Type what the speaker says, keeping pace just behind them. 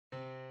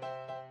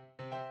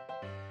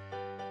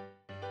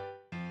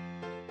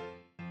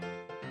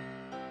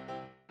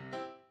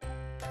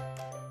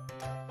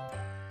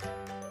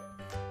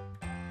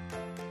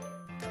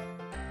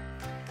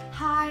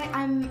Hi,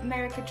 I'm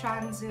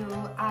Katrantzou,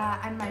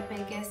 and my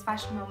biggest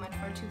fashion moment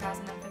for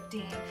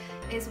 2015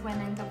 is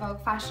winning the Vogue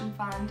Fashion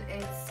Fund.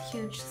 It's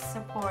huge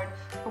support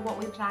for what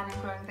we plan in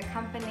growing the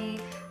company,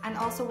 and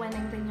also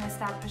winning the New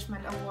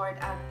Establishment Award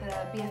at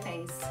the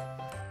BFAs.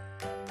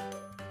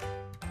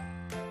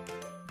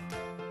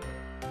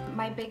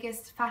 My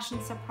biggest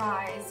fashion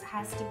surprise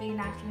has to be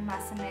Natalie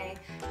Massenet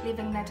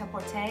leaving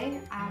Net-a-Porter,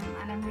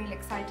 and I'm really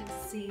excited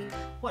to see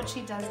what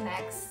she does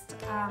next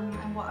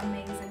and what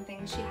amazing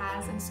things she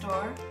has in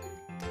store.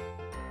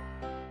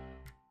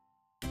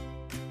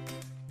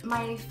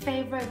 My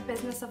favourite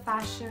Business of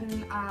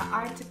Fashion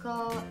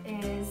article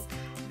is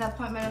the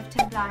appointment of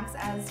Tim Blanks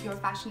as your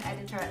fashion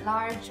editor at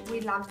large. We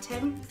love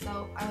Tim,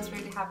 so I was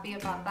really happy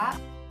about that.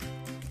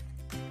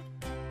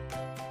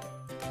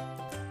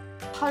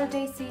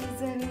 Holiday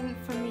season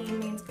for me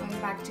means going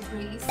back to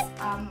Greece,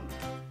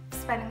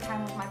 spending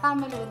time with my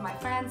family, with my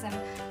friends, and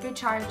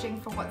recharging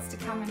for what's to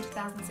come in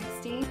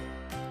 2016.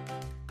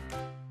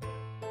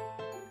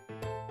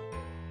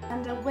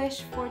 And a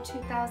wish for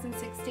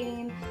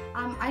 2016,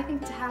 I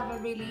think to have a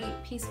really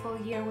peaceful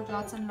year with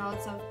lots and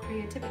lots of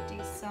creativity.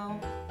 So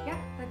yeah,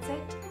 that's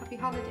it. Happy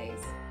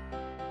holidays.